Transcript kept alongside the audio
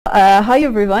Hi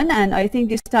everyone, and I think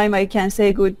this time I can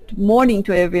say good morning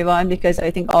to everyone because I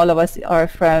think all of us are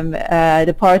from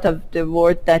the part of the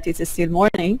world that is still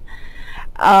morning.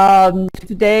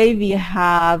 Today we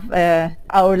have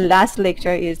our last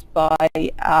lecture is by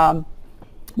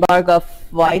Bhargav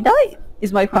Vaidya.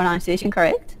 Is my pronunciation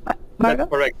correct? Bhargav? That's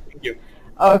correct. Thank you.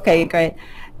 Okay, great.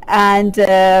 And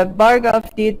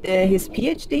Bhargav did his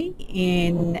PhD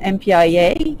in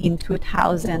MPIA in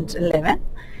 2011.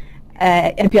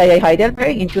 MPIA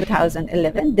Heidelberg in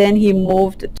 2011. Then he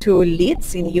moved to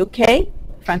Leeds in UK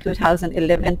from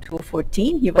 2011 to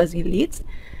 14. He was in Leeds.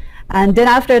 And then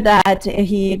after that,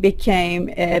 he became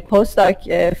a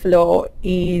postdoc fellow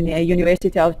in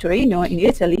University of Torino in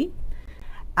Italy.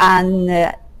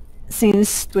 And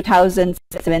since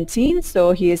 2017,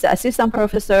 so he is assistant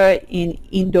professor in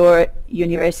Indore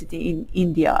University in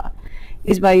India.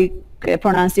 Is my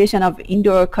pronunciation of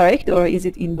Indore correct, or is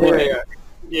it Indore?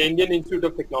 Yeah, Indian Institute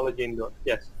of Technology, Indore.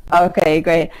 Yes. Okay,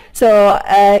 great. So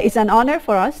it's an honor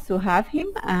for us to have him,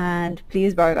 and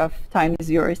please, Bhargav, time is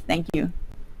yours. Thank you.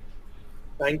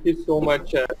 Thank you so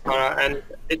much, Farah. And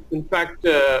it's in fact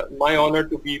my honor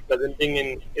to be presenting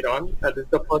in Iran. This is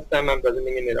the first time I'm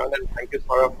presenting in Iran, and thank you,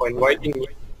 Farah, for inviting me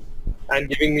and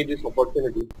giving me this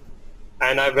opportunity.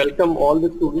 And I welcome all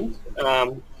the students.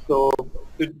 So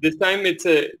this time it's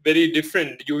very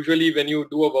different. Usually when you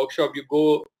do a workshop, you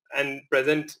go and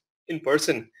present in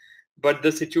person. But the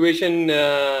situation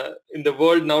in the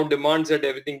world now demands that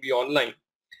everything be online.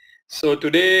 So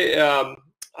today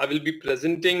I will be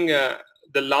presenting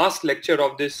the last lecture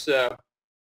of this a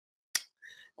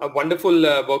wonderful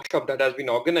workshop that has been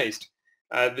organized,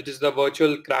 which is the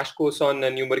virtual crash course on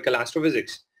numerical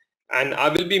astrophysics. And I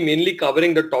will be mainly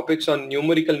covering the topics on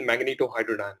numerical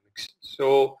magnetohydrodynamics.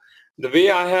 So the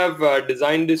way I have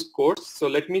designed this course, so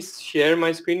let me share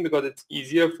my screen because it's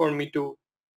easier for me to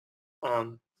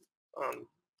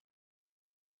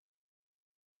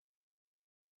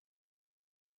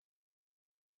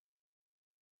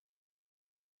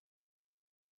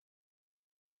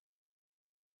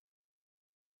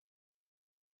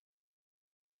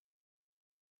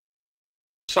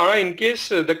Sarah, in case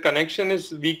the connection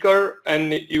is weaker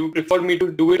and you prefer me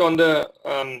to do it on the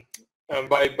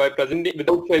by presenting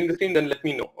without sharing the screen, then let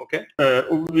me know. Okay.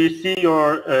 We see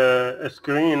your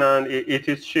screen and it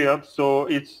is shared, so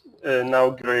it's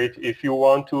now great. If you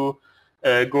want to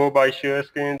go by share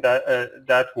screen,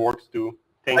 that works too.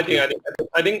 Thank you.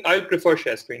 I think I prefer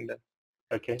share screen then.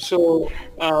 Okay. So.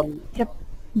 Yep.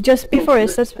 Just before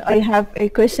I have a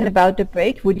question about the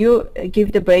break. Would you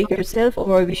give the break yourself,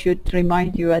 or we should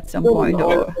remind you at some point?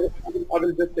 No, or I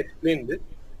will just explain this.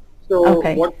 So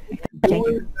okay. What we do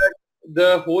is that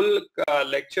the whole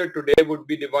lecture today would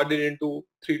be divided into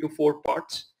 3 to 4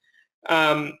 parts.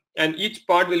 And each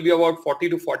part will be about 40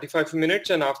 to 45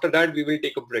 minutes, and after that we will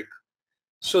take a break.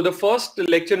 So the first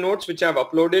lecture notes which I have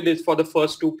uploaded is for the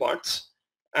first 2 parts.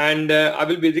 And I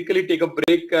will basically take a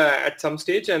break at some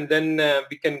stage, and then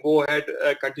we can go ahead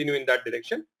continue in that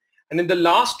direction. And in the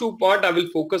last 2 parts, I will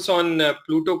focus on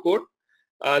PLUTO Code,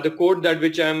 the code that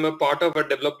which I am a part of a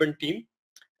development team.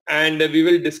 And we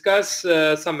will discuss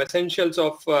some essentials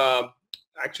of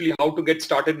actually how to get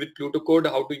started with PLUTO Code,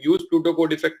 how to use PLUTO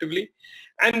Code effectively.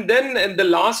 And then in the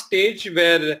last stage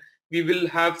where we will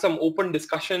have some open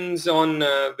discussions on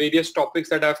various topics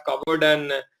that I've covered,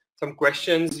 and some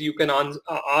questions you can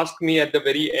ask me at the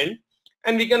very end.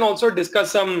 And we can also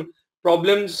discuss some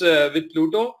problems with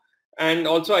PLUTO, and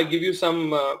also I give you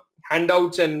some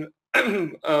handouts and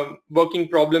working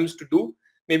problems to do.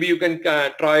 Maybe you can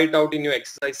try it out in your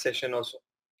exercise session also.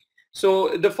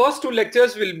 So the first 2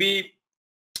 lectures will be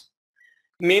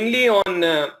mainly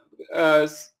on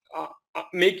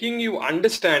making you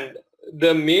understand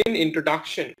the main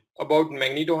introduction about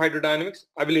magnetohydrodynamics.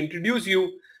 I will introduce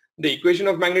you the equation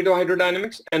of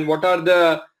magnetohydrodynamics and what are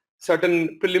the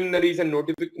certain preliminaries and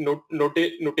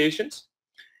notations.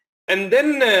 And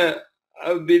then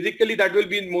basically that will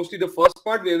be mostly the first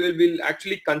part where we will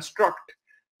actually construct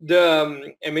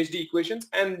the MHD equations,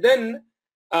 and then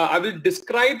I will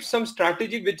describe some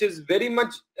strategy which is very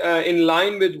much in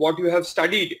line with what you have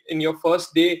studied in your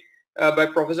first day by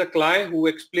Professor Clay, who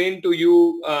explained to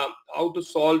you how to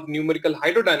solve numerical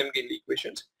hydrodynamic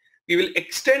equations. We will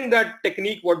extend that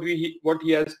technique what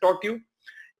he has taught you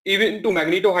even to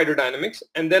magnetohydrodynamics,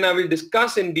 and then I will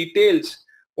discuss in details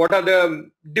what are the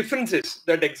differences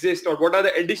that exist, or what are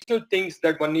the additional things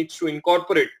that one needs to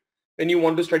incorporate when you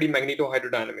want to study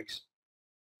magnetohydrodynamics.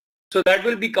 So that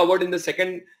will be covered in the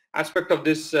second aspect of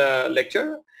this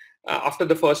lecture after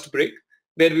the first break,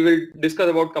 where we will discuss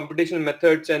about computational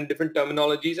methods and different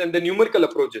terminologies and the numerical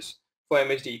approaches for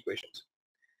MHD equations.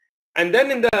 And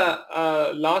then in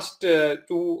the last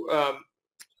two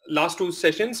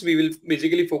sessions, we will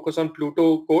basically focus on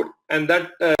PLUTO Code, and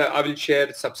that I will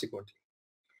share subsequently.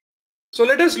 So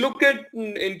let us look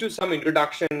into some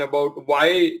introduction about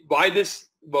why this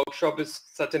workshop is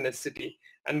such a necessity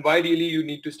and why really you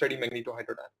need to study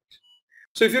magnetohydrodynamics.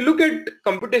 So if you look at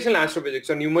computational astrophysics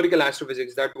or numerical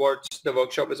astrophysics, that's what the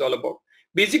workshop is all about.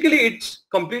 Basically, it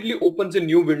completely opens a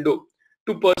new window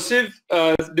to perceive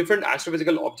different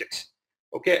astrophysical objects.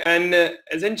 Okay, and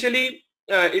essentially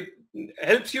it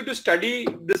helps you to study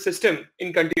the system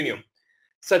in continuum,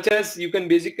 such as you can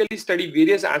basically study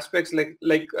various aspects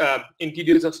like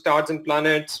interiors of stars and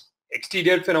planets,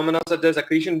 exterior phenomena such as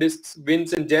accretion disks,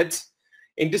 winds and jets,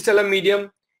 interstellar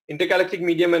medium, intergalactic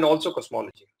medium, and also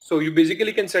cosmology. So you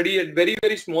basically can study at very,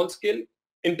 very small scale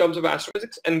in terms of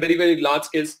astrophysics and very, very large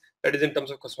scales, that is in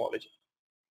terms of cosmology.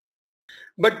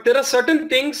 But there are certain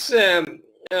things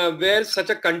where such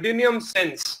a continuum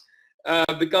sense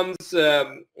becomes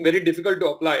very difficult to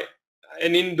apply.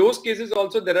 And in those cases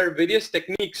also, there are various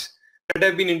techniques that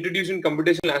have been introduced in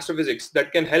computational astrophysics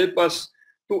that can help us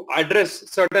to address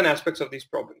certain aspects of these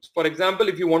problems. For example,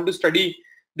 if you want to study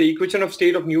the equation of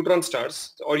state of neutron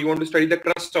stars, or you want to study the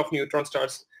crust of neutron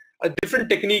stars, a different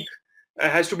technique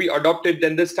has to be adopted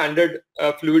than the standard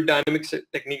fluid dynamics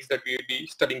techniques that we will be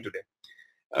studying today.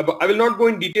 But I will not go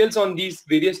in details on these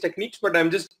various techniques, but I'm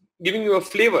just giving you a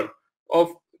flavor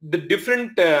of the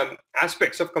different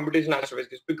aspects of computational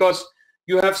astrophysics, because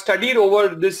you have studied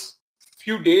over this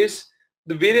few days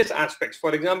the various aspects.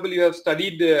 For example, you have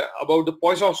studied about the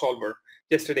Poisson solver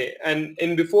yesterday, and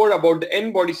before about the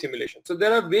n-body simulation. So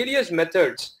there are various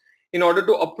methods in order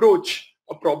to approach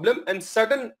a problem, and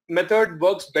certain method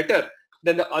works better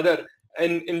than the other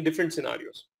in different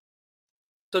scenarios.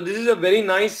 So this is a very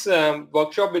nice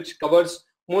workshop which covers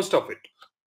most of it.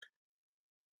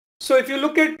 So if you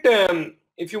look at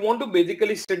if you want to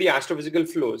basically study astrophysical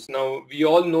flows, now we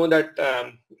all know that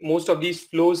most of these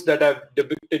flows that I've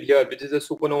depicted here, which is a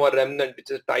supernova remnant,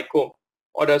 which is a tycho,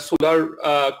 or a solar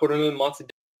coronal mass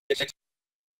ejection,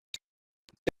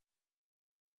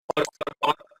 or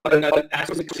another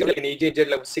astrophysical like an AJ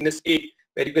like Cygnus A,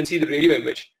 where you can see the radio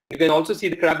image. You can also see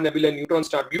the Crab Nebula, neutron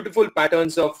star, beautiful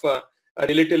patterns of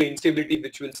relative instability,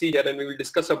 which we'll see here, and we will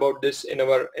discuss about this in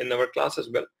our class as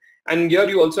well. And here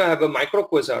you also have a micro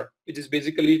quasar, which is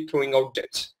basically throwing out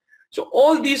jets. So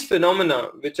all these phenomena,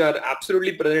 which are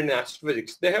absolutely present in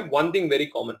astrophysics, they have one thing very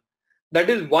common. That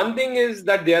is, one thing is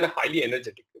that they are highly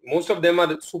energetic. Most of them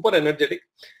are super energetic,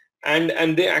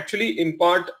 and they actually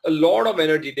impart a lot of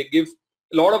energy. They give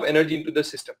a lot of energy into the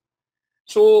system.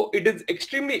 So it is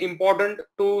extremely important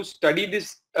to study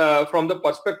this from the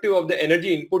perspective of the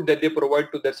energy input that they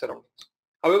provide to their surroundings.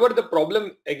 However, the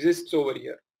problem exists over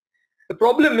here. The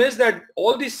problem is that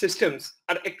all these systems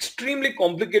are extremely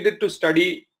complicated to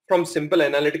study from simple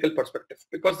analytical perspective,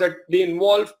 because that they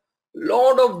involve a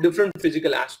lot of different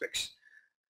physical aspects.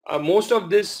 Most of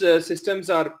these systems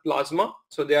are plasma,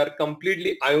 so they are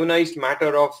completely ionized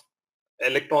matter of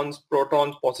electrons,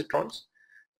 protons, positrons,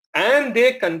 and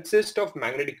they consist of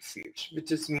magnetic fields,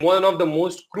 which is one of the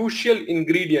most crucial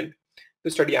ingredient to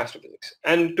study astrophysics.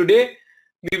 And today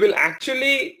we will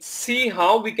actually see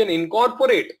how we can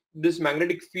incorporate these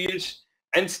magnetic fields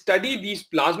and study these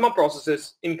plasma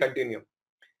processes in continuum.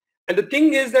 And the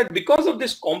thing is that because of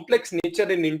this complex nature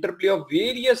and interplay of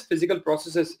various physical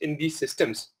processes in these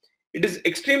systems, it is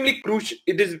extremely crucial,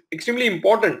 it is extremely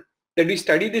important that we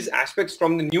study these aspects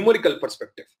from the numerical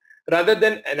perspective rather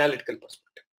than analytical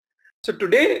perspective. So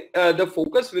today the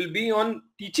focus will be on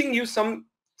teaching you some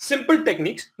simple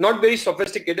techniques, not very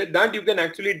sophisticated, that you can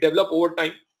actually develop over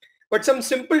time, but some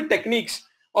simple techniques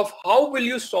of how will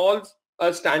you solve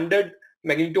a standard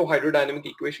magnetohydrodynamic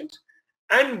equations,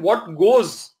 and what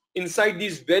goes inside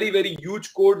these very, very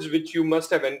huge codes which you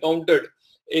must have encountered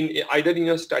in either in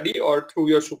your study or through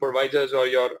your supervisors or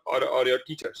your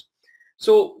teachers.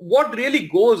 So what really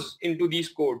goes into these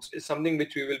codes is something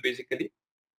which we will basically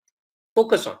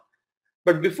focus on.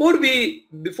 But before we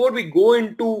go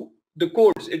into the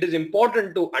codes, it is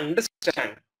important to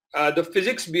understand the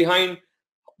physics behind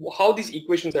how these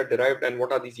equations are derived and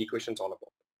what are these equations all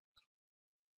about.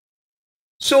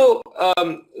 So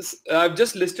I've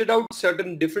just listed out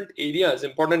certain different areas,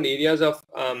 important areas of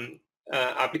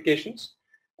applications,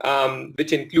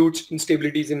 which includes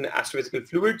instabilities in astrophysical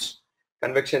fluids,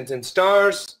 convections in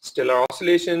stars, stellar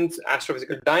oscillations,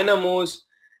 astrophysical dynamos.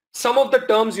 Some of the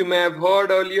terms you may have heard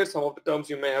earlier, some of the terms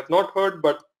you may have not heard,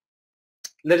 but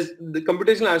the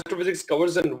computational astrophysics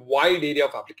covers a wide area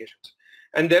of applications.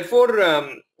 And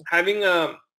therefore,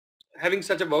 having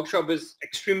such a workshop is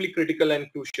extremely critical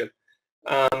and crucial.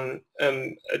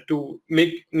 to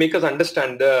make us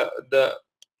understand the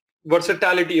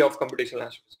versatility of computational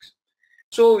astrophysics.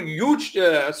 So huge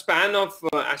span of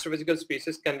astrophysical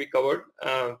spaces can be covered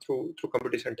through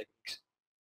computational techniques.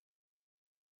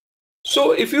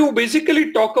 So if you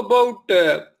basically talk about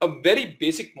a very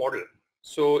basic model,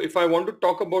 so if I want to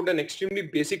talk about an extremely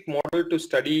basic model to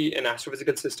study an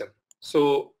astrophysical system,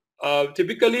 so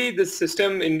typically the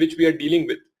system in which we are dealing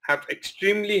with have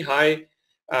extremely high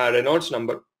Reynolds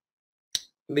number,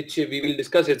 which we will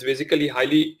discuss. It's basically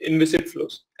highly inviscid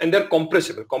flows, and they're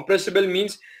compressible. Compressible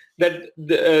means that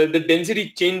the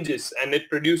density changes and it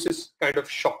produces kind of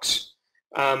shocks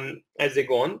as they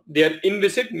go on. They are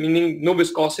inviscid, meaning no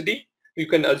viscosity. You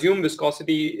can assume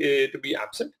viscosity to be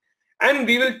absent, and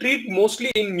we will treat mostly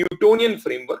in Newtonian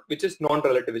framework, which is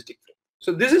non-relativistic frame.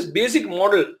 So this is basic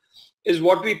model is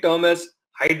what we term as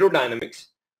hydrodynamics,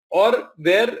 or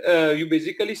where you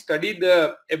basically study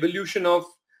the evolution of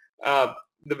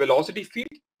the velocity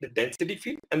field, the density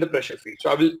field, and the pressure field.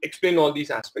 So I will explain all these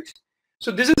aspects.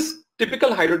 So this is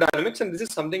typical hydrodynamics, and this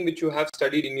is something which you have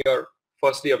studied in your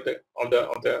first day of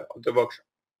the workshop.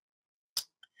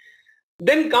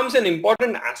 Then comes an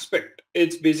important aspect.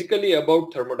 It's basically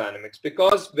about thermodynamics,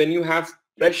 because when you have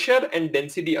pressure and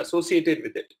density associated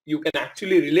with it, you can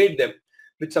actually relate them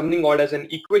with something called as an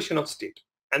equation of state,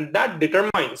 and that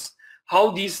determines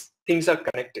how these things are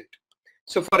connected.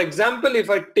 So for example, if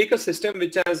I take a system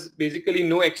which has basically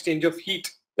no exchange of heat,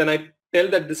 then I tell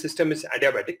that the system is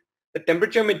adiabatic. The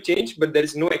temperature may change, but there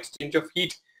is no exchange of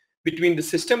heat between the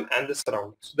system and the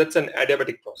surroundings. So that's an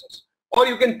adiabatic process. Or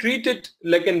you can treat it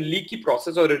like a leaky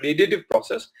process or a radiative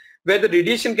process, where the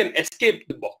radiation can escape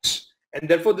the box, and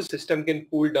therefore the system can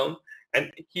cool down and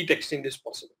heat exchange is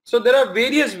possible. So there are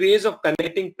various ways of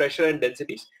connecting pressure and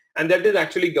densities, and that is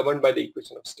actually governed by the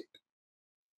equation of state.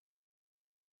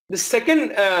 The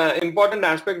second important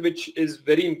aspect, which is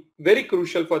very, very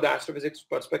crucial for the astrophysics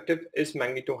perspective, is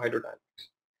magnetohydrodynamics.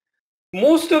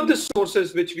 Most of the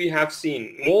sources which we have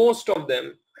seen, most of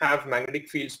them have magnetic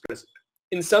fields present.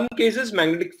 In some cases,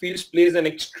 magnetic fields plays an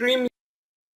extremely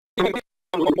important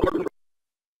role.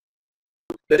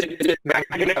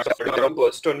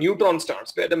 Burst or neutron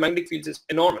stars, where the magnetic fields is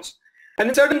enormous. And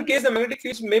in certain cases, the magnetic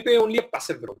fields may play only a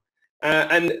passive role.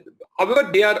 And however,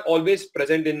 they are always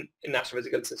present in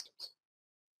astrophysical systems.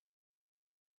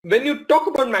 When you talk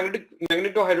about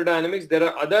magnetohydrodynamics, there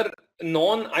are other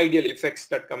non-ideal effects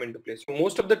that come into play. So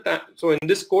most of the time, so in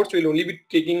this course, we'll only be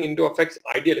taking into effects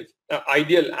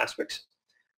ideal aspects.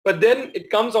 But then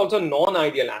it comes also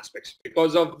non-ideal aspects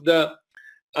because of the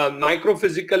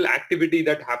microphysical activity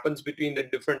that happens between the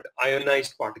different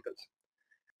ionized particles.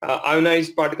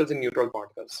 Ionized particles and neutral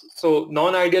particles. So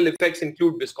non-ideal effects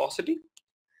include viscosity,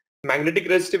 magnetic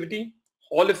resistivity,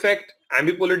 Hall effect,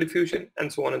 ambipolar diffusion,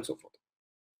 and so on and so forth.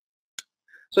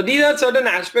 So these are certain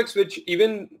aspects which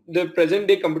even the present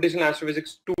day computational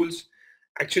astrophysics tools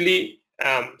actually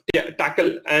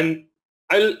tackle, and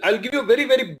I'll give you a very,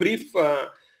 very brief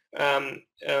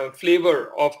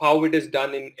flavor of how it is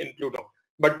done in PLUTO,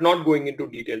 but not going into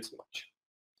details much.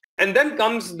 And then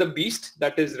comes the beast,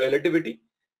 that is relativity.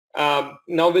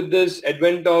 Now with this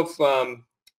advent of,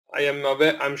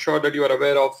 I'm sure that you are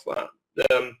aware of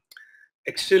the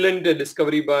excellent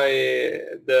discovery by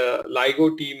the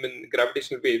LIGO team in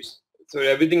gravitational waves. So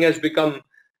everything has become,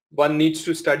 one needs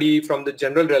to study from the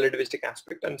general relativistic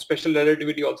aspect, and special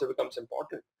relativity also becomes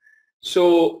important.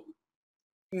 So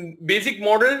basic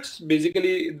models,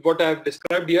 basically what I have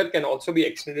described here, can also be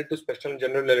extended to special and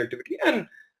general relativity, and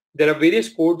there are various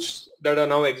codes that are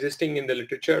now existing in the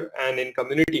literature and in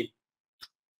community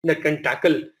that can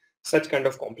tackle such kind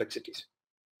of complexities.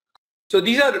 So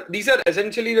these are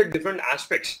essentially the different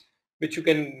aspects which you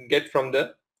can get from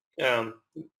the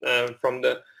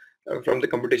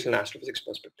computational astrophysics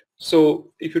perspective.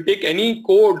 So if you take any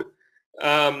code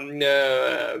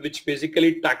which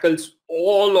basically tackles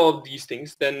all of these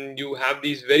things, then you have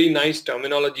these very nice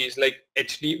terminologies like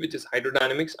HD, which is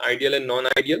hydrodynamics, ideal and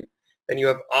non-ideal. Then you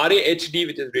have RAHD,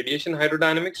 which is radiation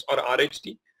hydrodynamics, or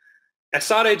RHD.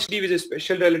 SRHD, which is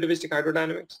special relativistic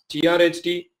hydrodynamics.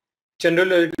 GRHD, general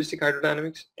relativistic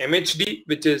hydrodynamics. MHD,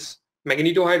 which is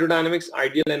magnetohydrodynamics,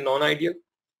 ideal and non-ideal.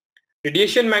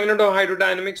 Radiation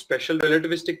magnetohydrodynamics, special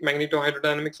relativistic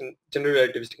magnetohydrodynamics, and general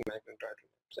relativistic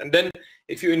magnetohydrodynamics. And then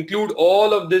if you include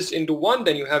all of this into one,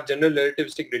 then you have general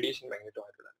relativistic radiation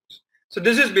magnetohydrodynamics. So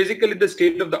this is basically the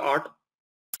state of the art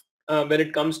when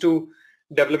it comes to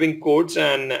developing codes,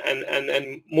 and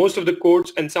most of the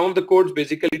codes, and some of the codes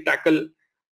basically tackle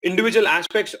individual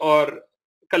aspects or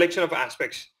collection of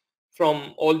aspects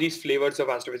from all these flavors of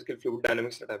astrophysical fluid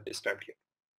dynamics that I've described here.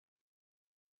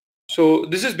 So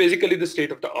this is basically the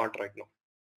state of the art right now.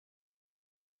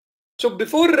 So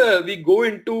before we go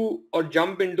into or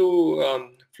jump into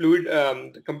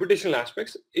the computational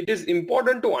aspects, it is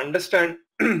important to understand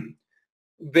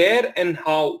where and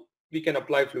how we can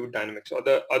apply fluid dynamics or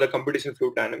the computational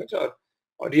fluid dynamics or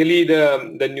really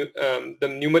the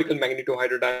numerical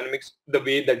magnetohydrodynamics, the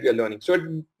way that we are learning.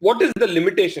 So what is the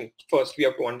limitation first we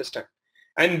have to understand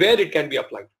and where it can be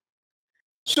applied.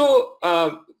 So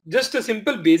just a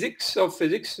simple basics of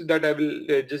physics that I will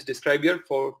just describe here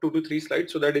for 2 to 3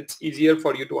 slides so that it's easier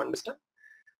for you to understand.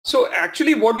 So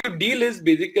actually what you deal is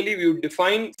basically you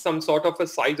define some sort of a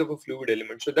size of a fluid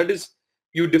element. So that is,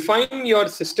 you define your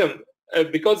system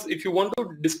because if you want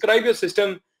to describe your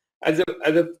system as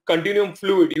a continuum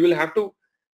fluid, you will have to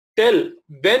tell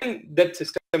when that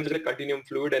system is a continuum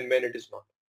fluid and when it is not.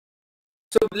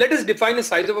 So let us define a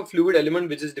size of a fluid element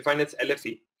which is defined as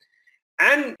LFE.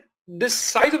 And this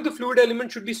size of the fluid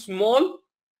element should be small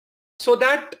so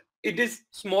that it is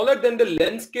smaller than the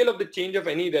length scale of the change of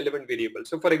any relevant variable.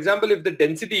 So for example, if the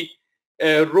density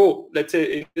rho, let's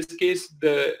say in this case,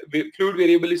 the fluid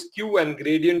variable is Q and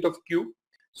gradient of Q.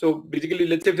 So basically,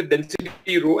 let's say if the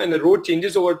density rho and the rho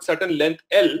changes over a certain length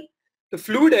L, the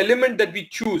fluid element that we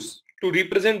choose to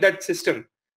represent that system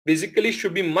basically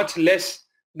should be much less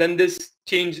than this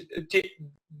change,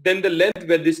 than the length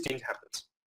where this change happens.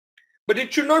 But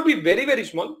it should not be very, very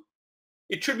small.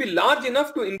 It should be large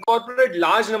enough to incorporate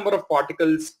large number of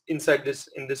particles inside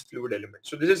in this fluid element.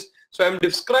 So I'm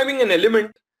describing an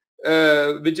element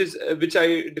which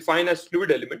I define as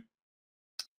fluid element.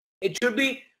 It should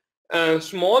be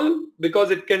small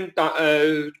because it can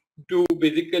do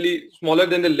basically smaller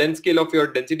than the length scale of your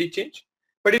density change.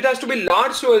 But it has to be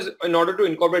large so as in order to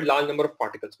incorporate large number of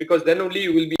particles, because then only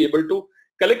you will be able to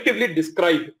collectively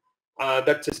describe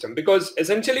that system. Because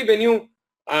essentially when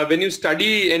you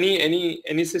study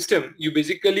any system, you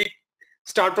basically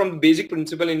start from the basic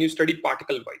principle and you study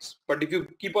particle wise. But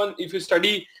if you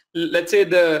study, let's say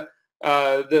the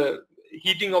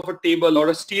heating of a table or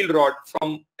a steel rod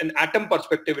from an atom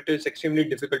perspective, it is extremely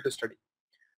difficult to study.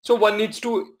 So one needs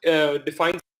to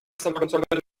define some sort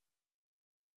of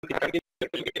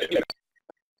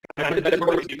and that is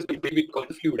what we call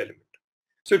the fluid element.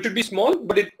 So it should be small,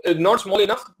 but it not small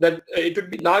enough that it should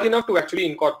be large enough to actually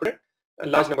incorporate a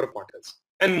large number of particles.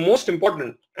 And most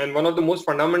important, and one of the most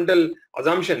fundamental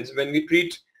assumptions when we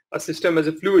treat a system as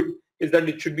a fluid is that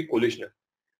it should be collisional,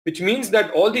 which means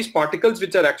that all these particles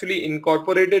which are actually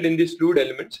incorporated in these fluid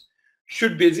elements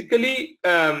should basically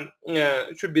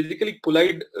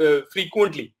collide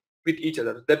frequently with each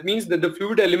other. That means that the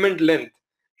fluid element length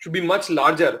should be much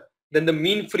larger than the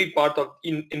mean free path of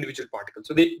individual particles.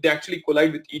 So they actually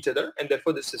collide with each other, and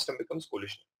therefore the system becomes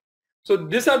collisional. So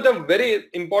these are the very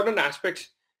important aspects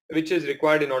which is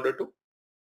required in order to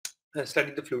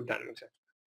study the fluid dynamics.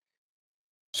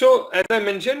 So as I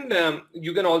mentioned,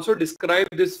 you can also describe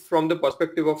this from the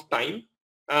perspective of time.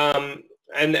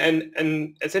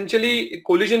 And essentially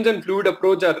collisions and fluid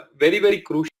approach are very, very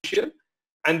crucial,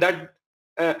 and that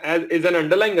is an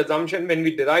underlying assumption when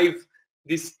we derive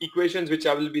these equations which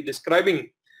I will be describing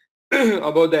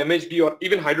about the MHD or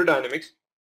even hydrodynamics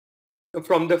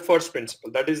from the first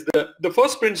principle. That is the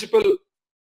first principle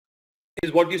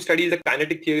is what you study is the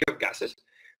kinetic theory of gases,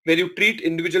 where you treat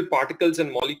individual particles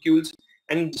and molecules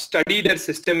and study their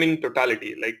system in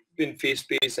totality, like in phase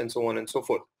space and so on and so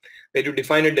forth, where you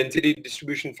define a density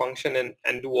distribution function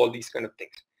and do all these kind of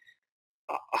things.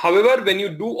 However, when you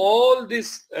do all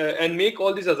this and make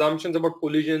all these assumptions about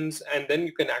collisions, and then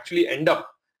you can actually end up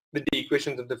with the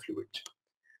equations of the fluid.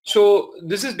 So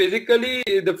this is basically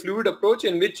the fluid approach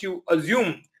in which you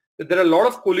assume that there are a lot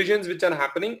of collisions which are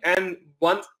happening, and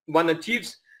one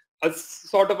achieves a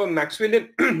sort of a Maxwellian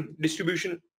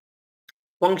distribution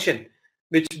function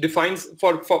which defines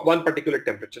for one particular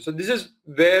temperature. So this is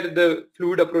where the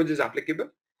fluid approach is applicable.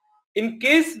 In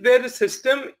case where the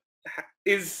system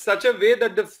is such a way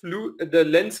that the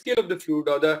length scale of the fluid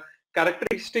or the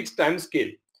characteristics time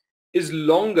scale is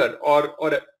longer or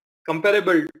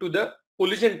comparable to the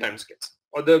collision time scales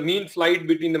or the mean flight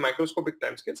between the microscopic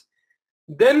time scales,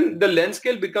 then the length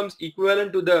scale becomes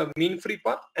equivalent to the mean free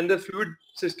path, and the fluid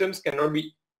systems cannot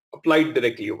be applied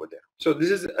directly over there. So this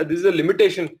is a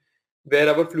limitation where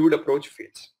our fluid approach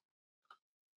fails.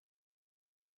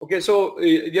 Okay, so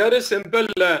here is simple.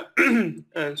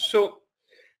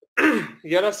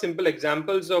 Here are simple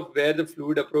examples of where the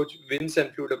fluid approach wins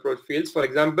and fluid approach fails. For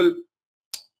example,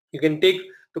 you can take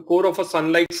the core of a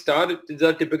sunlight star. These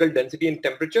are typical density and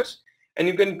temperatures, and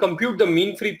you can compute the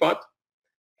mean free path.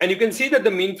 And you can see that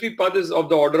the mean free path is of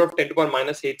the order of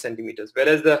 10⁻⁸ centimeters,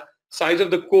 whereas the size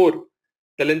of the core,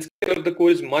 the length scale of the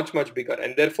core is much, much bigger.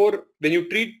 And therefore, when you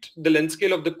treat the length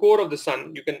scale of the core of the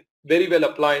sun, you can very well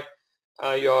apply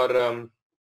your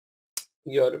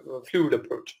fluid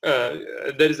approach.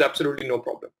 There is absolutely no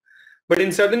problem. But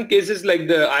in certain cases like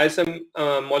the ISM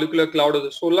molecular cloud or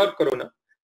the solar corona,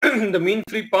 the mean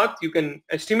free path you can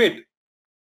estimate.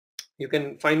 You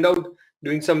can find out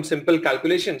doing some simple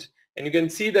calculations, and you can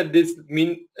see that this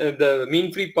the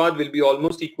mean free path will be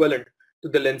almost equivalent to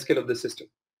the length scale of the system.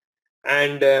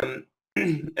 And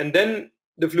and then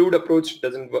the fluid approach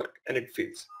doesn't work and it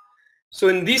fails. So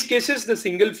in these cases, the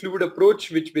single fluid approach,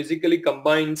 which basically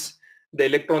combines the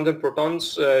electrons and protons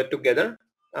together,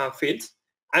 fails.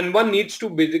 And one needs to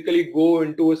basically go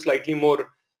into a slightly more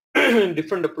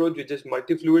different approach, which is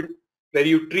multi-fluid, where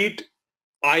you treat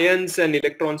ions and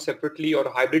electrons separately, or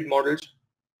hybrid models,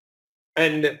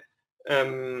 and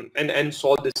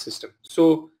solve this system.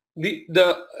 So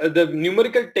the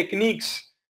numerical techniques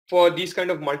for these kind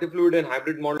of multi-fluid and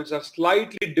hybrid models are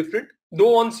slightly different,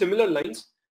 though on similar lines,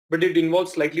 but it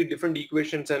involves slightly different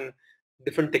equations and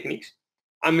different techniques.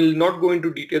 I will not go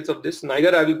into details of this,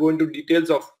 neither I will go into details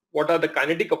of what are the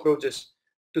kinetic approaches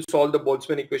to solve the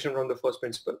Boltzmann equation from the first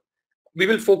principle. We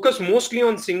will focus mostly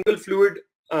on single fluid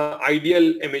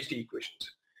ideal MHD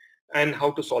equations and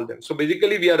how to solve them. So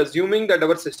basically we are assuming that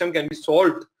our system can be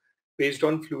solved based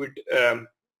on fluid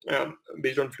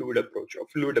approach or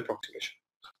fluid approximation.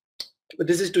 But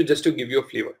this is just to give you a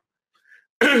flavor.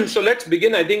 So let's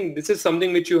begin. I think this is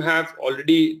something which you have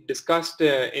already discussed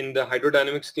in the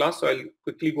hydrodynamics class, so I'll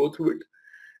quickly go through it.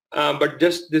 But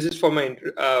just this is for my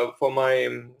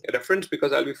reference,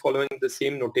 because I'll be following the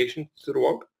same notation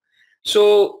throughout.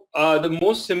 So the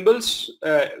most symbols,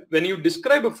 when you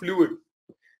describe a fluid,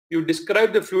 you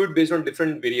describe the fluid based on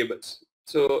different variables.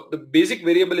 So the basic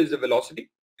variable is the velocity,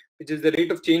 which is the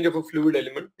rate of change of a fluid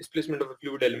element, displacement of a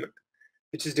fluid element,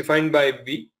 which is defined by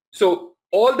V. So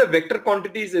all the vector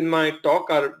quantities in my talk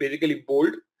are basically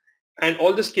bold, and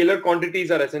all the scalar quantities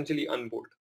are essentially unbold.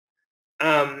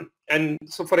 And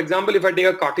so for example, if I take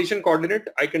a Cartesian coordinate,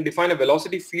 I can define a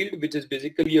velocity field, which is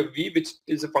basically a V, which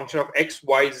is a function of X,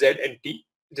 Y, Z, and T.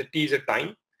 The T is a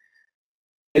time.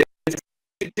 And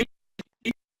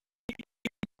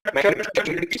I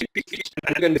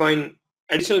can define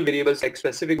additional variables like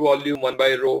specific volume 1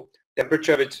 by rho,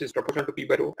 temperature, which is proportional to P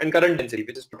by rho, and current density,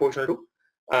 which is proportional to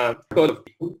curl of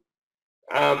P.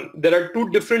 There are two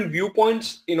different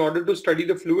viewpoints in order to study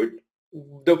the fluid.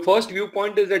 The first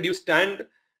viewpoint is that you stand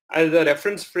as a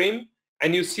reference frame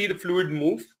and you see the fluid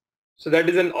move. So that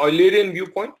is an Eulerian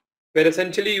viewpoint, where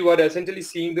essentially you are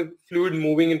seeing the fluid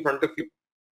moving in front of you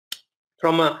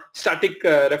from a static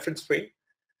reference frame,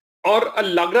 or a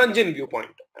Lagrangian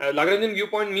viewpoint. A Lagrangian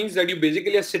viewpoint means that you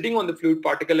basically are sitting on the fluid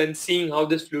particle and seeing how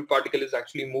this fluid particle is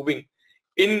actually moving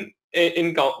in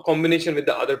combination with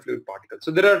the other fluid particles.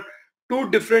 So there are two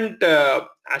different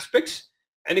aspects.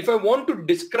 And if I want to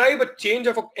describe a change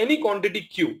of any quantity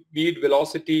Q, be it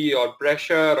velocity or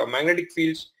pressure or magnetic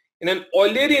fields, in an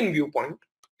Eulerian viewpoint,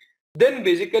 then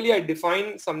basically I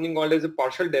define something called as a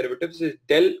partial derivative, which is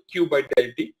del Q by del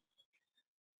T.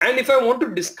 And if I want to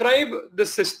describe the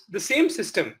same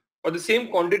system or the same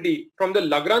quantity from the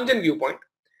Lagrangian viewpoint,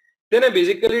 then I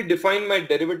basically define my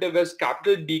derivative as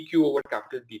capital dq over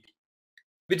capital dt,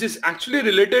 which is actually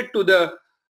related to the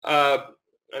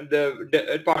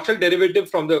partial derivative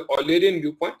from the Eulerian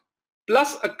viewpoint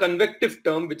plus a convective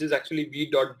term, which is actually v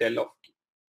dot del of q.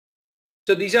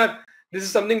 So this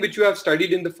is something which you have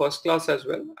studied in the first class as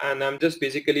well, and I'm just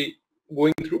basically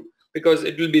going through because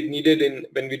it will be needed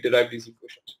when we derive these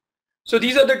equations. So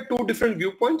these are the two different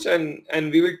viewpoints,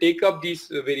 and we will take up these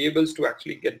variables to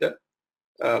actually get the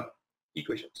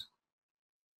equations.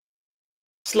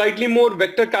 Slightly more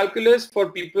vector calculus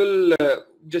for people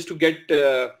just to get,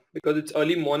 because it's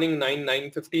early morning,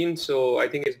 9:15, so I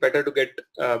think it's better to get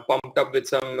pumped up with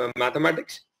some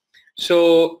mathematics.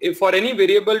 So if for any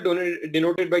variable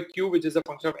denoted by q, which is a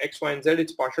function of x, y, and z,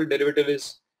 its partial derivative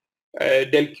is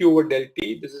del q over del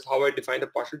t. This is how I define the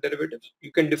partial derivatives.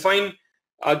 You can define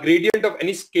a gradient of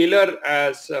any scalar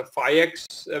as phi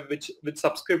x, which with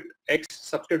subscript x,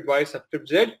 subscript y, subscript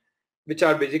z, which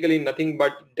are basically nothing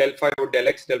but del phi over del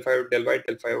x, del phi over del y,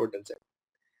 del phi over del z.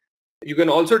 You can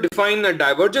also define a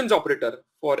divergence operator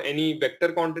for any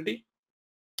vector quantity,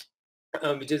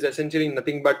 which is essentially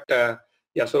nothing but del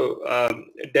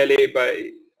a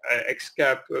by x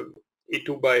cap,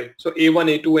 a2 by, so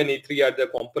a1, a2, and a3 are the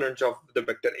components of the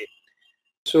vector a.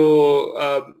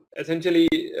 So essentially,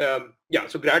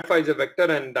 so grad phi is a vector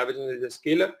and divergence is a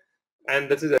scalar, and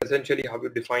this is essentially how you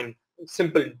define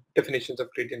simple definitions of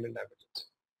gradient and divergence.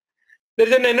 There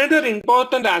is another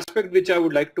important aspect which I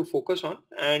would like to focus on,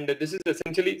 and this is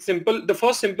essentially simple. The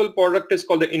first simple product is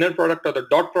called the inner product or the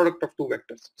dot product of two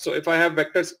vectors. So if I have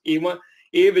vectors A1,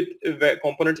 A with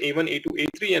components A1, A2,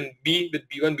 A3, and B with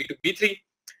B1, B2, B3,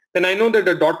 then I know that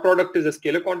the dot product is a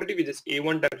scalar quantity, which is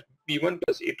A1 times B1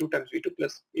 plus A2 times B2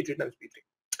 plus A3 times B3.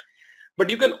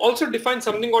 But you can also define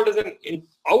something called as an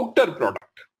outer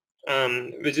product,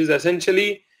 which is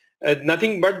essentially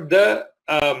nothing but the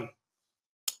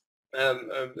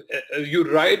you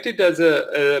write it as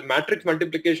a matrix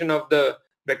multiplication of the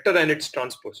vector and its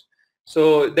transpose.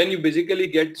 So then you basically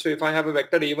get, so if I have a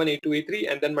vector A1, A2, A3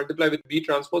 and then multiply with B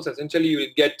transpose, essentially you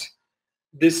will get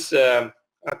this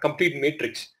complete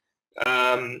matrix,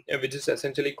 which is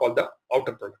essentially called the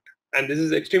outer product. And this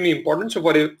is extremely important. So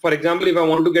for example, if I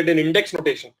want to get an index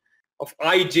notation of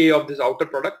ij of this outer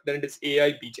product, then it is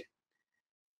ai bj.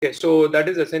 Okay, so that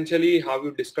is essentially how you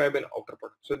describe an outer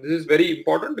product. So this is very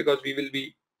important because we will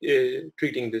be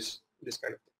treating this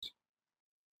kind of things.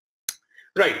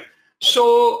 Right.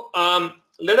 So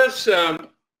let us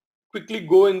quickly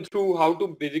go in through how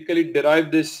to basically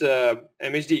derive this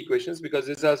MHD equations, because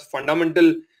these are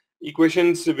fundamental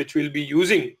equations which we'll be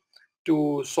using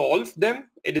to solve them.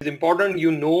 It is important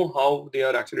you know how they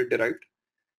are actually derived.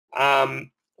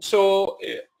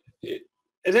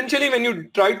 Essentially, when you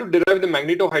try to derive the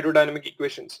magnetohydrodynamic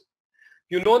equations,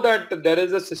 you know that there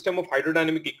is a system of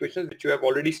hydrodynamic equations which you have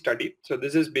already studied. So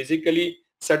this is basically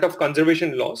set of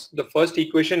conservation laws. The first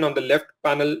equation on the left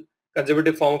panel,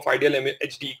 conservative form of ideal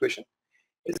MHD equation,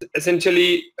 is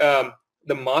essentially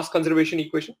the mass conservation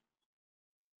equation.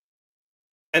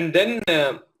 And then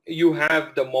you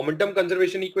have the momentum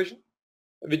conservation equation,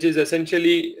 which is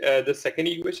essentially the second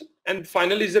equation. And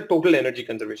finally is the total energy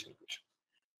conservation equation.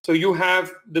 So you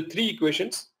have the three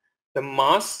equations: the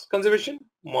mass conservation,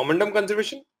 momentum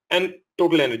conservation, and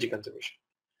total energy conservation.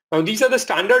 Now these are the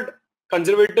standard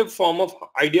conservative form of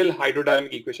ideal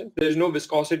hydrodynamic equation. There is no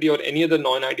viscosity or any other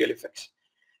non-ideal effects.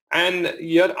 And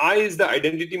here I is the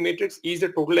identity matrix, E is the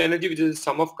total energy, which is the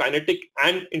sum of kinetic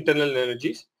and internal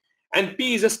energies, and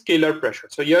P is a scalar pressure.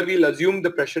 So here we'll assume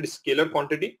the pressure is scalar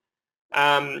quantity,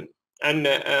 and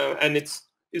it's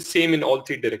same in all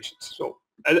three directions. So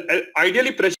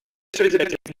ideally pressure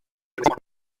is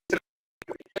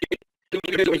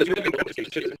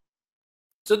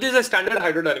so these are standard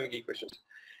hydrodynamic equations.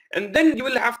 And then you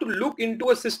will have to look into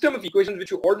a system of equations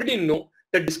which you already know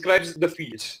that describes the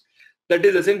fields. That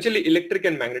is essentially electric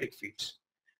and magnetic fields.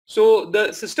 So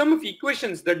the system of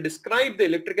equations that describe the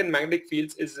electric and magnetic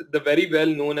fields is the very well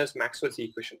known as Maxwell's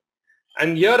equation.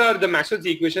 And here are the Maxwell's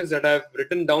equations that I have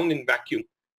written down in vacuum.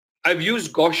 I've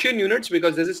used Gaussian units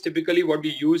because this is typically what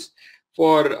we use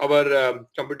for our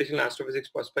computational astrophysics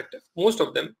perspective. Most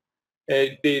of them,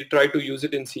 they try to use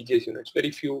it in CGS units.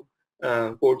 Very few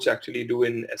codes actually do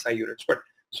in SI units. But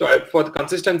so for the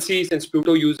consistency, since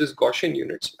PLUTO uses Gaussian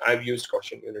units, I've used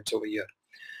Gaussian units over here.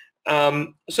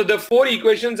 So the four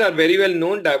equations are very well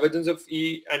known: divergence of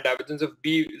E and divergence of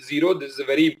B 0. This is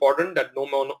very important, that no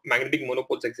magnetic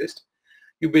monopoles exist.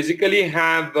 You basically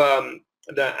have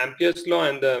the Ampere's law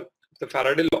and the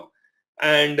Faraday law,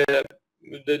 and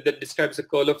that describes the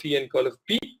curl of E and curl of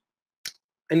B.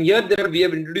 And here we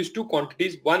have introduced two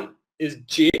quantities. One is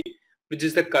J, which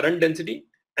is the current density,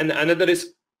 and another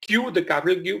is Q, the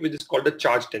capital Q, which is called the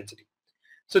charge density.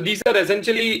 So these are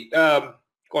essentially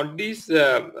quantities.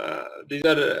 These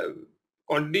are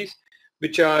quantities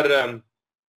which are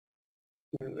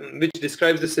which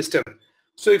describes the system.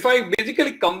 So if I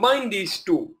basically combine these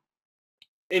two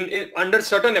under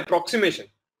certain approximation,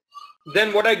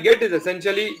 then what I get is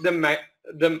essentially the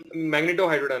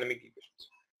magnetohydrodynamic equations.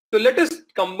 So let us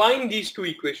combine these two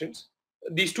equations,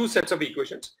 these two sets of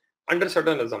equations under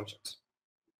certain assumptions.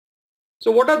 So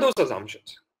what are those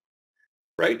assumptions?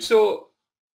 Right? So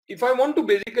if I want to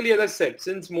basically, as I said,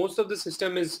 since most of the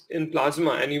system is in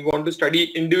plasma and you want to study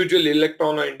individual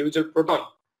electron or individual proton,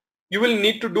 you will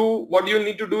need to do, what you will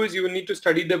need to do is you will need to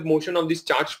study the motion of this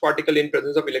charged particle in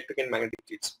presence of electric and magnetic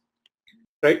fields,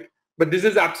 right? But this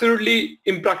is absolutely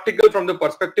impractical from the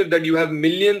perspective that you have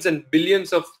millions and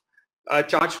billions of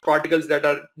charged particles that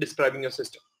are describing your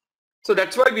system. So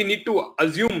that's why we need to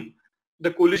assume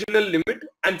the collisional limit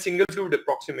and single fluid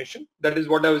approximation. That is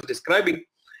what I was describing.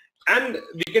 And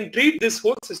we can treat this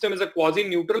whole system as a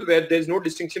quasi-neutral where there is no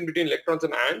distinction between electrons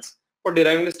and ions for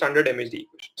deriving the standard MHD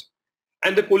equations.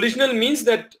 And the collisional means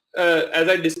that, as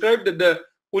I described, that the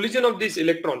collision of these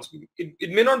electrons,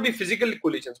 it may not be physical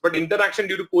collisions, but interaction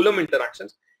due to Coulomb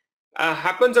interactions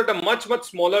happens at a much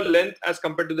smaller length as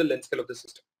compared to the length scale of the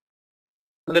system,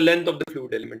 and the length of the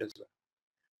fluid element as well,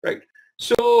 right?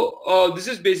 So this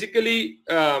is basically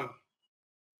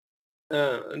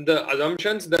the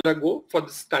assumptions that are go for the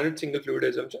standard single fluid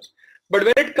assumptions. But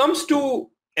when it comes to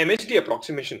MHD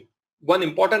approximation, one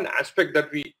important aspect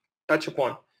that we touch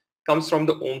upon comes from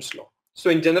the Ohm's law. So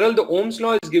in general, the Ohm's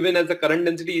law is given as the current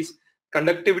density is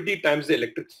conductivity times the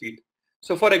electric field.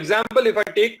 So for example, if I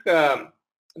take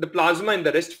the plasma in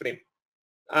the rest frame,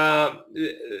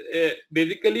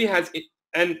 basically has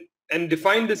and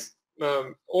define this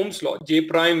Ohm's law, J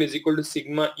prime is equal to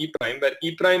sigma E prime, where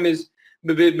E prime is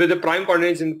with the prime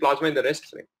coordinates in the plasma in the rest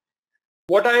frame.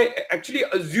 What I actually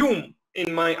assume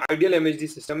in my ideal MHD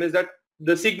system is that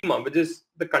the sigma, which is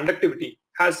the conductivity,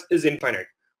 is infinite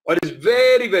or is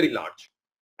very, very large,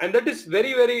 and that is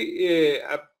very, very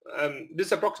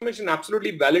this approximation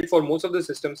absolutely valid for most of the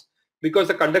systems, because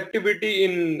the conductivity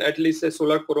in at least a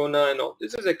solar corona and all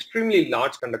this is extremely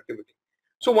large conductivity.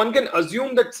 So one can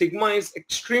assume that sigma is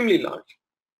extremely large,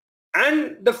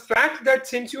 and the fact that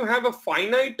since you have a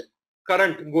finite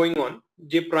current going on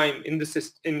J prime in the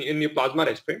system in your plasma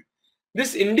rest frame,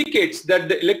 this indicates that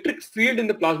the electric field in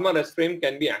the plasma rest frame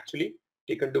can be actually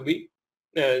taken to be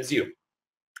 0.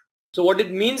 So what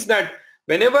it means that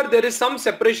whenever there is some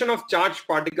separation of charged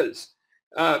particles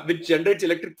which generates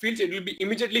electric fields, it will be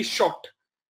immediately shocked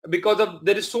because of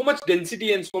there is so much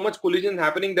density and so much collision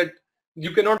happening that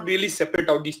you cannot really separate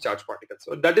out these charged particles.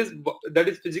 So that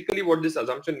is physically what this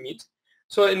assumption means.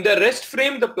 So in the rest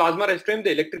frame, the plasma rest frame,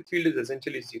 the electric field is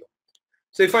essentially 0.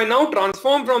 So if I now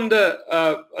transform from the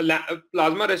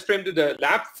plasma rest frame to the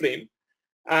lab frame,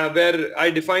 where I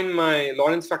define my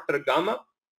Lorentz factor gamma,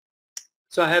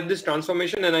 so I have this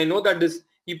transformation and I know that this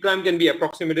E prime can be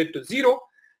approximated to 0,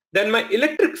 then my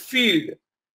electric field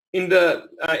in the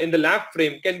lab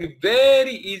frame can be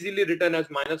very easily written as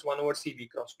 -1/c V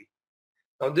cross B.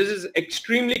 Now this is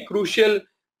extremely crucial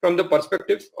from the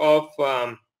perspective of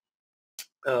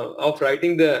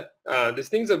writing these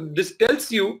things. This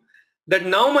tells you that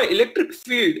now my electric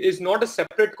field is not a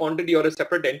separate quantity or a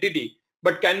separate entity,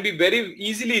 but can be very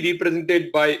easily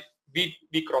represented by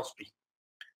V cross B.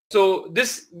 So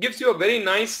this gives you a very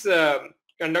nice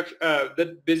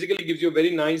that basically gives you a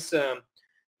very nice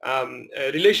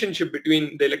relationship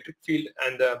between the electric field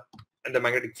and the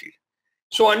magnetic field.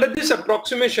 So under this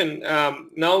approximation,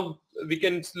 now we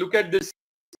can look at this.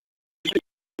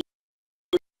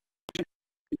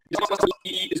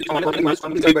 E is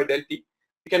 -1 by del T.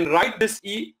 We can write this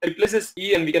E, replace this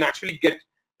E, and we can actually get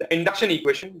the induction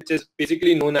equation, which is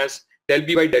basically known as del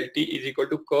B by del T is equal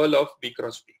to curl of V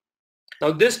cross B.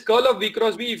 Now this curl of V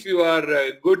cross B, if you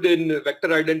are good in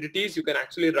vector identities, you can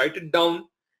actually write it down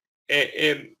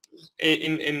and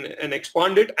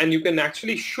expand it, and you can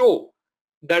actually show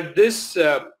that this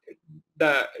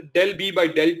the del B by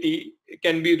del T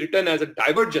can be written as a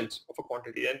divergence of a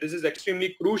quantity, and this is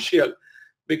extremely crucial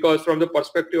because from the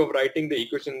perspective of writing the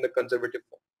equation in the conservative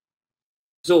form.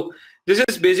 So this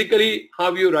is basically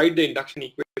how you write the induction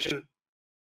equation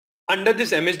under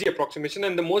this MHD approximation,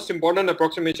 and the most important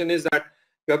approximation is that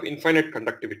you have infinite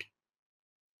conductivity.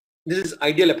 This is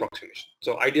ideal approximation,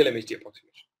 so ideal MHD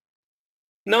approximation.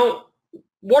 Now,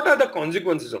 what are the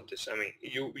consequences of this? I mean,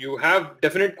 you have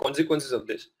definite consequences of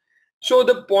this. So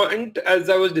the point, as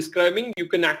I was describing, you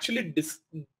can actually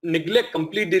neglect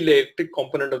completely the electric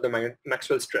component of the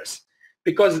Maxwell stress,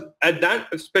 because at that,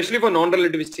 especially for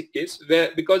non-relativistic case,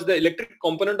 because the electric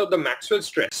component of the Maxwell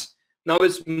stress now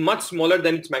is much smaller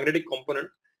than its magnetic component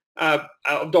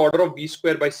of the order of V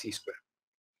square by C square.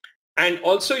 And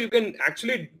also you can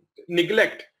actually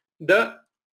neglect the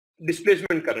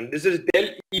displacement current. This is del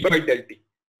E by del T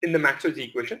in the Maxwell's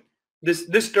equation.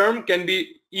 This term can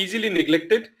be easily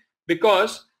neglected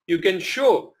because you can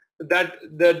show that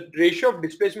the ratio of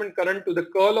displacement current to the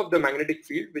curl of the magnetic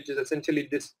field, which is essentially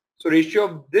this. So ratio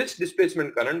of this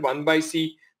displacement current 1 by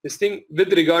C, this thing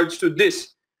with regards to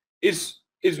this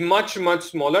is much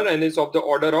smaller and is of the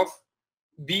order of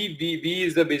V. V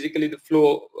is basically the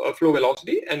flow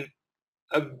velocity, and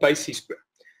by C square.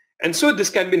 And so this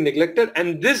can be neglected,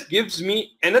 and this gives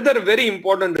me another very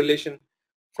important relation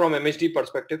from MHD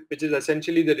perspective, which is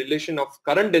essentially the relation of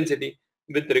current density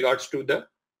with regards to the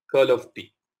curl of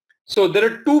T. So there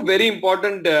are two very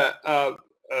important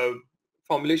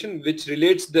formulation which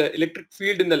relates the electric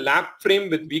field in the lab frame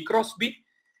with V cross B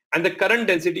and the current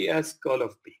density as curl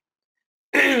of B.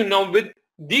 Now with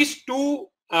these two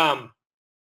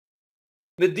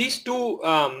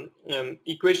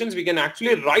equations, we can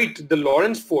actually write the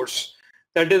Lorentz force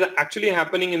that is actually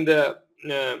happening in the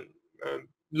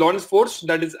Lorentz force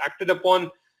that is acted upon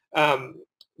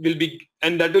will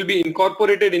be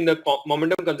incorporated in the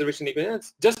momentum conservation equation.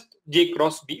 It's just J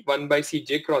cross B, 1 by C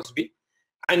J cross B,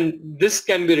 and this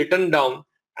can be written down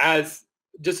as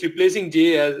just replacing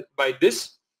J by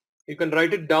this, You can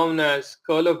write it down as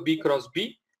curl of B cross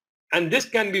B, and this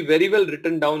can be very well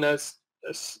written down as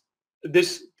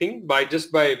this thing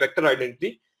just by vector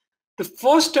identity. The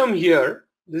first term here,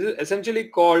 this is essentially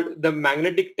called the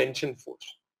magnetic tension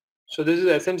force. So this is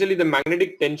essentially the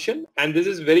magnetic tension, and this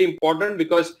is very important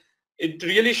because it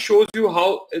really shows you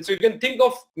how, so you can think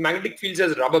of magnetic fields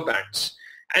as rubber bands.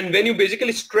 And when you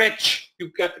basically stretch, you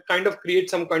can kind of create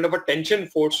some kind of a tension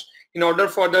force in order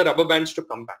for the rubber bands to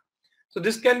come back. So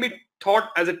this can be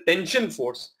thought as a tension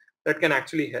force that can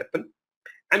actually happen.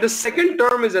 And the second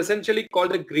term is essentially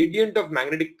called the gradient of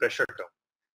magnetic pressure term.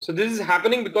 So this is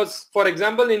happening because, for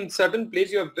example, in certain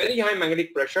place you have very high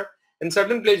magnetic pressure, in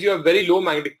certain place you have very low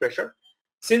magnetic pressure.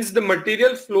 Since the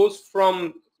material flows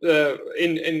from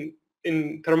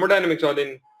in thermodynamics or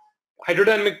in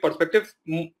hydrodynamic perspective,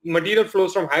 material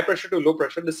flows from high pressure to low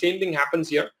pressure. The same thing happens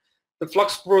here. The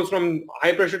flux flows from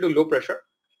high pressure to low pressure,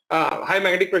 high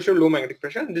magnetic pressure to low magnetic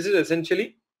pressure. And this is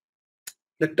essentially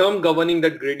the term governing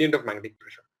that gradient of magnetic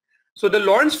pressure. So the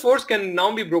Lorentz force can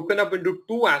now be broken up into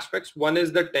two aspects. One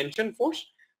is the tension force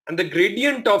and the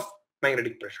gradient of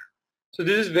magnetic pressure. So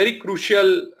this is very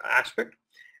crucial aspect.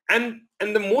 And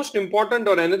the most important,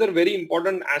 or another very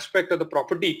important aspect of the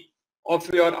property of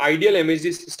your ideal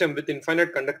MHD system with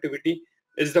infinite conductivity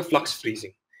is the flux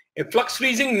freezing. And flux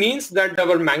freezing means that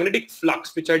our magnetic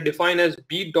flux, which I define as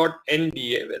B dot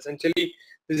NdA, essentially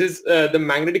this is the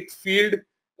magnetic field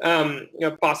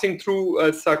passing through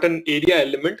a certain area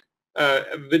element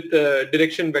with the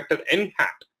direction vector n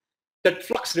hat, that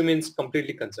flux remains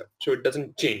completely conserved. So it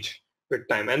doesn't change with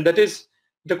time. And that is,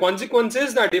 the consequence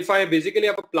is that if I basically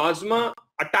have a plasma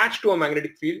attached to a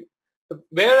magnetic field,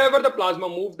 wherever the plasma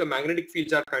moves, the magnetic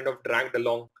fields are kind of dragged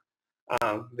along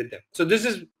with them. So this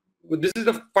is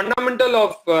the fundamental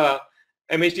of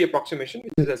MHD approximation,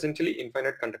 which is essentially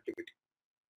infinite conductivity.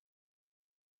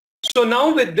 So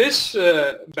now with this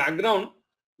background,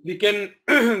 we can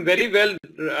very well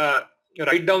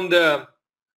write down the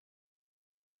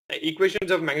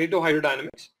equations of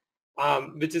magnetohydrodynamics,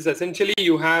 which is essentially,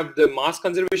 you have the mass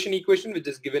conservation equation, which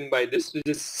is given by this, which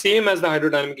is same as the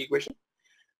hydrodynamic equation.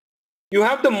 You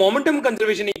have the momentum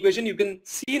conservation equation. You can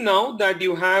see now that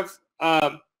you have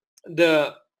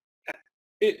the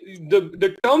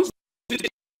terms.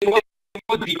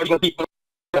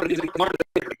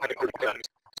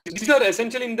 These are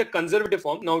essentially in the conservative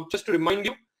form. Now, just to remind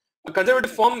you, a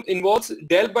conservative form involves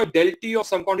del by del T of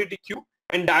some quantity Q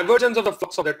and divergence of the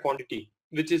flux of that quantity,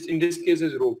 which is in this case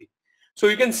is rho V. So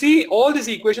you can see all these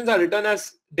equations are written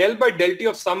as del by del T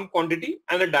of some quantity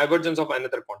and a divergence of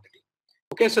another quantity.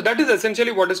 Okay, so that is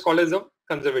essentially what is called as a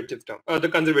conservative term, the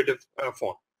conservative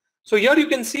form. So here you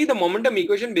can see the momentum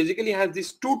equation basically has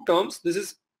these two terms. This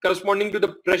is corresponding to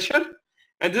the pressure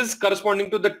and this is corresponding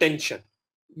to the tension.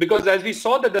 Because as we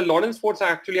saw that the Lorentz force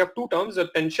actually have two terms, the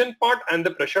tension part and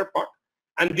the pressure part,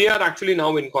 and they are actually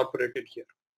now incorporated here.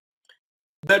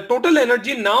 The total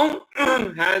energy now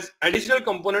has additional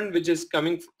component which is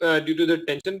coming due to the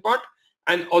tension part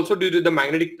and also due to the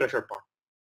magnetic pressure part.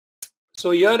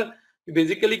 So here you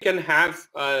basically can have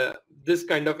this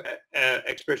kind of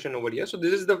expression over here. So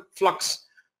this is the flux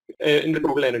in the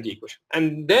total energy equation.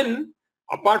 And then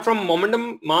apart from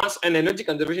momentum, mass and energy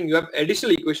conservation, you have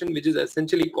additional equation which is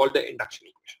essentially called the induction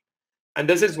equation. And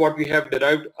this is what we have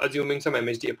derived assuming some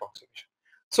MHD approximation.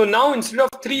 So now instead of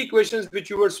 3 equations which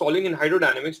you were solving in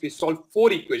hydrodynamics, we solved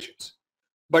 4 equations.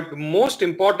 But most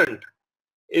important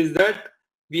is that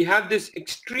we have this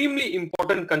extremely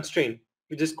important constraint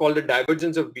which is called the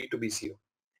divergence of B to be 0.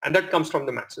 And that comes from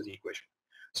the Maxwell's equation.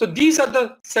 So these are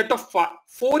the set of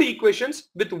 4 equations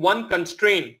with one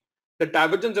constraint. The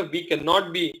divergence of B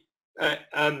cannot be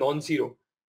non-zero.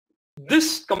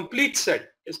 This complete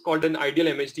set is called an ideal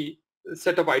MHD,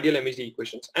 set of ideal MHD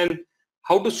equations. And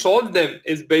how to solve them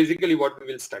is basically what we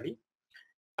will study.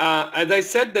 As I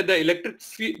said, that the electric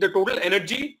field, the total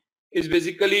energy is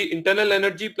basically internal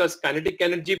energy plus kinetic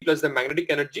energy plus the magnetic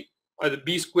energy, or the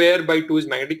B square by 2 is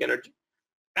magnetic energy.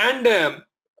 And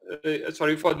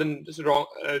sorry for the wrong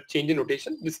change in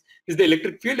notation. This is the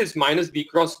electric field is minus B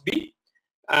cross B,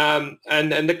 and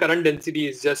the current density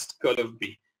is just curl of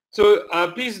B. So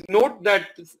please note that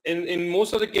in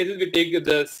most of the cases we take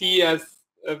the C as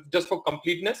just for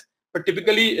completeness, but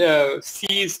typically C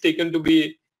is taken to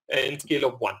be in scale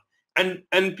of 1.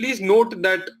 And please note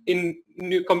that in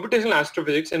computational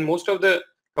astrophysics and most of the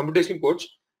computational codes,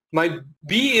 my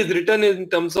B is written in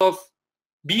terms of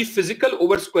B physical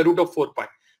over square root of 4 pi.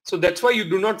 So that's why you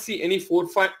do not see any 4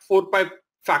 pi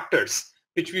factors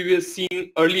which we were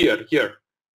seeing earlier here.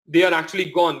 They are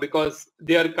actually gone because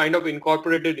they are kind of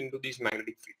incorporated into these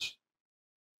magnetic fields.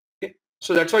 Okay.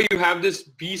 So that's why you have this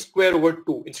b square over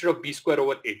 2 instead of b square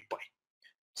over 8 pi.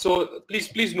 So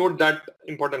please note that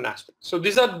important aspect. So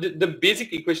these are the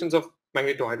basic equations of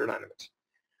magnetohydrodynamics.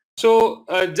 So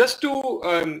just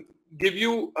to give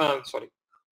you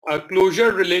a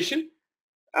closure relation,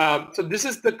 so this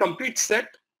is the complete set,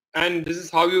 and this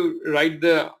is how you write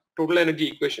the total energy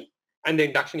equation and the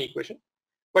induction equation.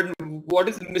 But what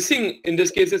is missing in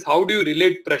this case is how do you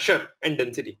relate pressure and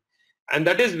density, and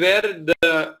that is where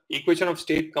the equation of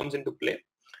state comes into play,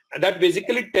 and that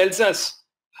basically tells us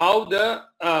how the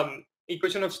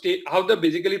equation of state, how the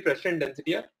basically pressure and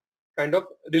density are kind of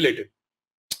related.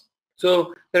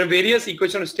 So there are various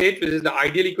equations of state, which is the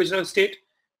ideal equation of state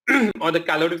or the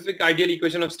calorific ideal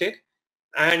equation of state.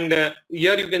 And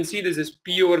here you can see this is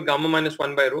P over gamma minus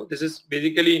 1 by rho. This is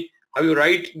basically how you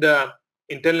write the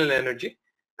internal energy.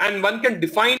 And one can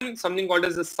define something called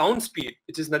as the sound speed,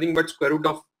 which is nothing but square root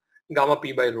of gamma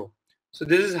P by rho. So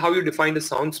this is how you define the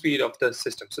sound speed of the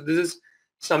system. So this is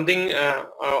something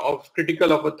of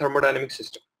critical of a thermodynamic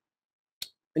system.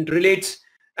 It relates,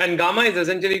 and gamma is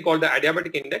essentially called the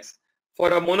adiabatic index.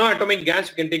 For a monoatomic gas,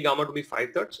 you can take gamma to be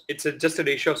 5/3. It's just a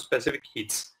ratio of specific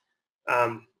heats,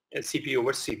 Cp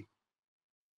over Cv,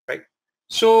 right?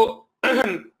 So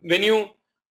when you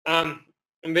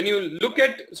look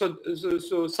at,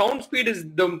 so sound speed is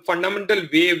the fundamental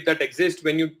wave that exists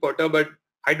when you perturb a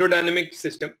hydrodynamic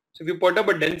system. So if you perturb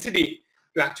a density,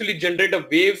 you actually generate a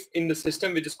wave in the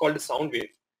system which is called a sound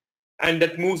wave, and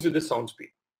that moves with the sound speed.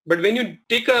 But when you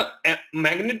take a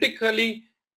magnetically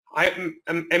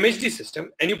MHD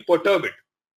system and you perturb it,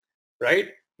 right?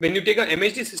 When you take a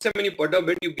MHD system and you perturb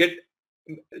it, you get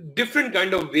different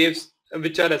kind of waves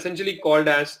which are essentially called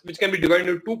as, which can be divided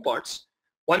into two parts.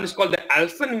 One is called the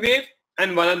alphan wave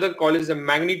and one other called is the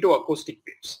magnetoacoustic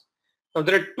waves. Now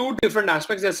there are two different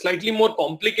aspects that are slightly more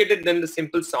complicated than the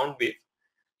simple sound wave.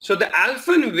 So the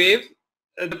alphan wave,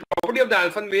 the property of the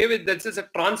alphan wave is that it's a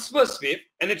transverse wave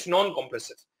and it's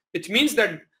non-compressive, which means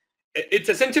that it's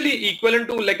essentially equivalent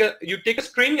to like you take a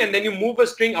string and then you move a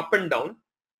string up and down.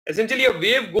 Essentially a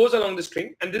wave goes along the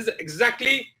string, and this is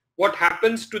exactly what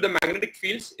happens to the magnetic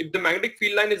fields. If the magnetic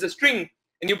field line is a string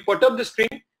and you perturb the string,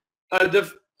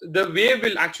 the wave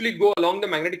will actually go along the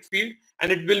magnetic field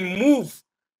and it will move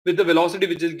with the velocity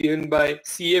which is given by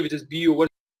Ca, which is b over.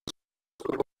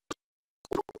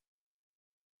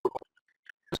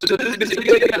 So this is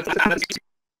basically,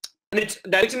 and its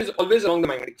direction is always along the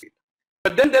magnetic field.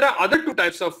 But then there are other two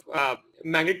types of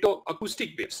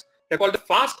magnetoacoustic waves. They're called the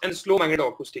fast and slow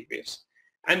magnetoacoustic waves,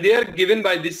 and they are given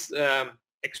by this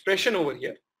expression over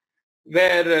here,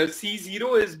 where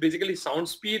C0 is basically sound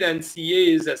speed and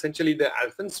Ca is essentially the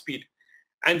alphan speed,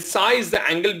 and psi is the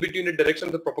angle between the direction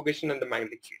of the propagation and the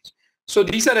magnetic fields. So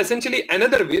these are essentially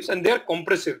another waves, and they are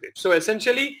compressive waves. So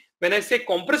essentially, when I say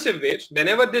compressive waves,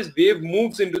 whenever this wave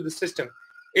moves into the system,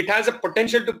 it has a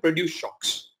potential to produce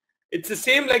shocks. It's the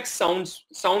same like sound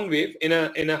wave in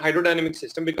a hydrodynamic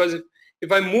system, because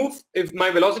if my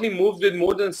velocity moves with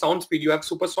more than sound speed, you have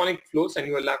supersonic flows and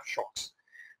you will have shocks.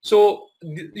 So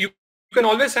you can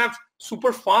always have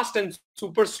super fast and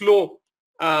super slow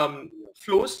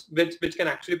flows which can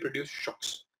actually produce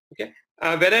shocks. Okay,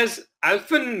 whereas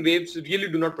alphan waves really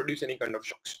do not produce any kind of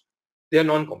shocks. They are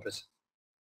non-compressive.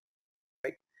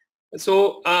 Right.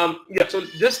 So yeah. So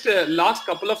just last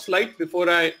couple of slides before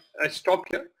I stop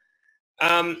here.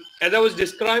 As I was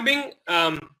describing,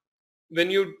 when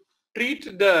you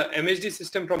treat the MHD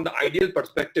system from the ideal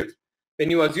perspective, when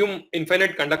you assume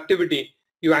infinite conductivity,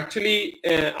 you actually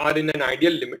are in an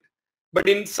ideal limit. But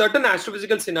in certain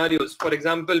astrophysical scenarios, for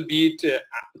example, be it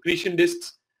accretion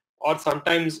disks or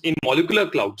sometimes in molecular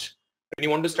clouds, when you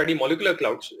want to study molecular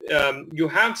clouds, you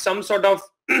have some sort of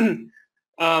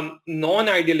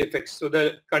non-ideal effects. So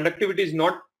the conductivity is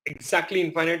not exactly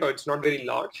infinite, or it's not very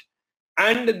large.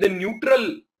 And the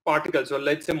neutral particles, or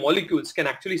let's say molecules, can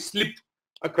actually slip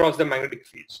across the magnetic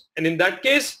fields. And in that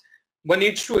case, one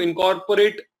needs to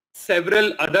incorporate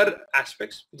several other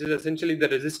aspects, which is essentially the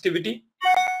resistivity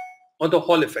or the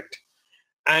Hall effect.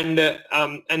 And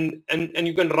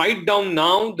you can write down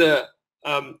now the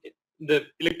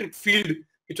electric field,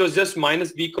 which was just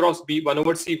minus V cross B, 1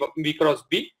 over C V cross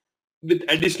B, with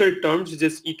additional terms, which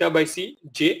is eta by C,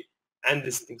 J, and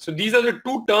this thing. So these are the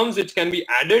two terms which can be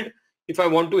added if I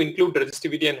want to include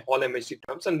resistivity and Hall MHD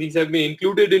terms, and these have been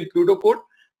included in PLUTO Code.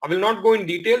 I will not go in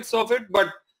details of it, but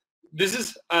this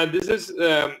is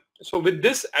so with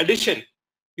this addition,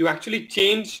 you actually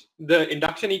change the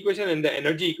induction equation and the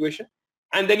energy equation,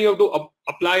 and then you have to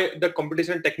apply the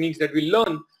computational techniques that we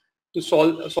learn to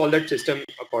solve that system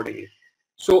accordingly.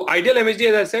 So ideal MHD,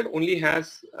 as I said, only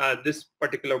has this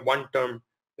particular one term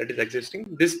that is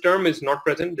existing. This term is not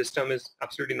present. This term is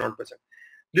absolutely not present.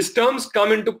 These terms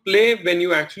come into play when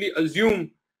you actually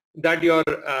assume that your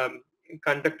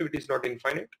conductivity is not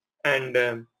infinite, and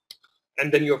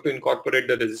then you have to incorporate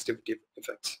the resistivity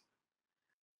effects.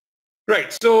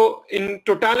 Right. So in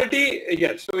totality,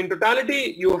 yes. So in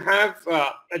totality, you have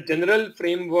a general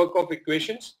framework of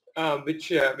equations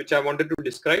which I wanted to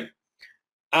describe.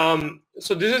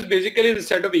 So this is basically the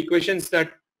set of equations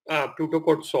that PLUTO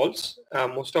Code solves,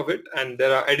 most of it, and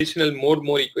there are additional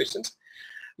more equations.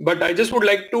 But I just would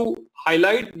like to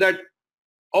highlight that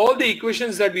all the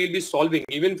equations that we'll be solving,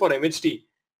 even for MHD,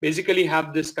 basically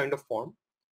have this kind of form,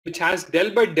 which has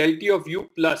del by del T of U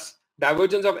plus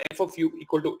divergence of f of U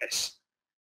equal to S.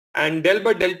 And del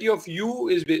by del T of U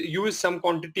is some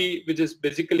quantity which is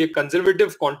basically a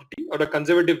conservative quantity or a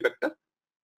conservative vector.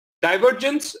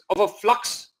 Divergence of a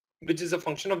flux, which is a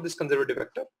function of this conservative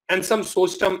vector, and some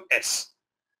source term S.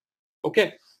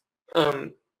 Okay.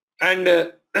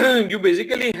 You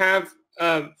basically have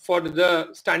for the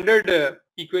standard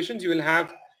equations, you will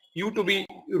have U to be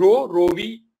rho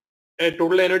V,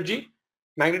 total energy,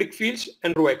 magnetic fields,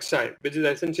 and rho xi, which is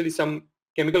essentially some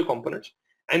chemical components.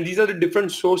 And these are the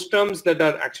different source terms that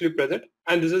are actually present,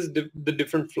 and this is the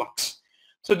different flux.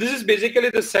 So this is basically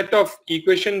the set of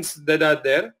equations that are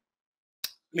there.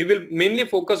 We will mainly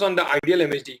focus on the ideal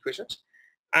MHD equations,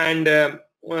 and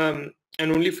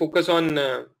only focus on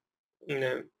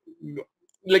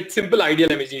like simple ideal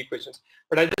MHD equations.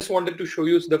 But I just wanted to show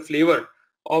you the flavor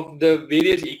of the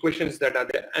various equations that are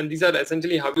there, and these are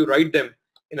essentially how you write them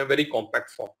in a very compact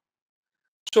form.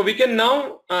 So we can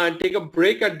now take a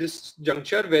break at this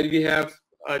juncture, where we have,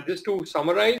 just to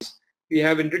summarize, we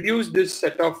have introduced this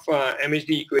set of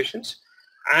MHD equations,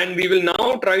 and we will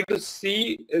now try to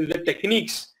see the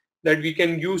techniques that we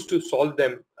can use to solve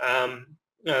them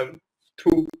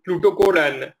through PLUTO Code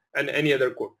and any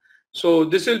other code. So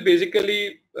this will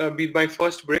basically be my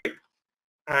first break,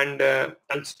 and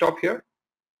I'll stop here.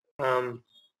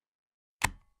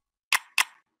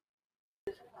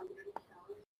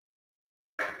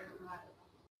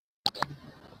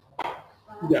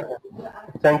 Yeah.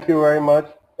 Thank you very much,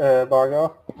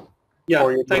 Bhargav,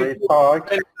 for your great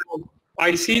talk.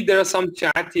 I see there are some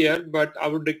chat here, but I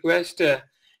would request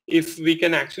if we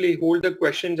can actually hold the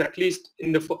questions at least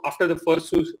in the after the first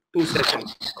two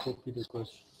sessions. Copy the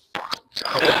question.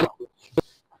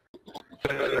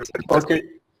 Okay.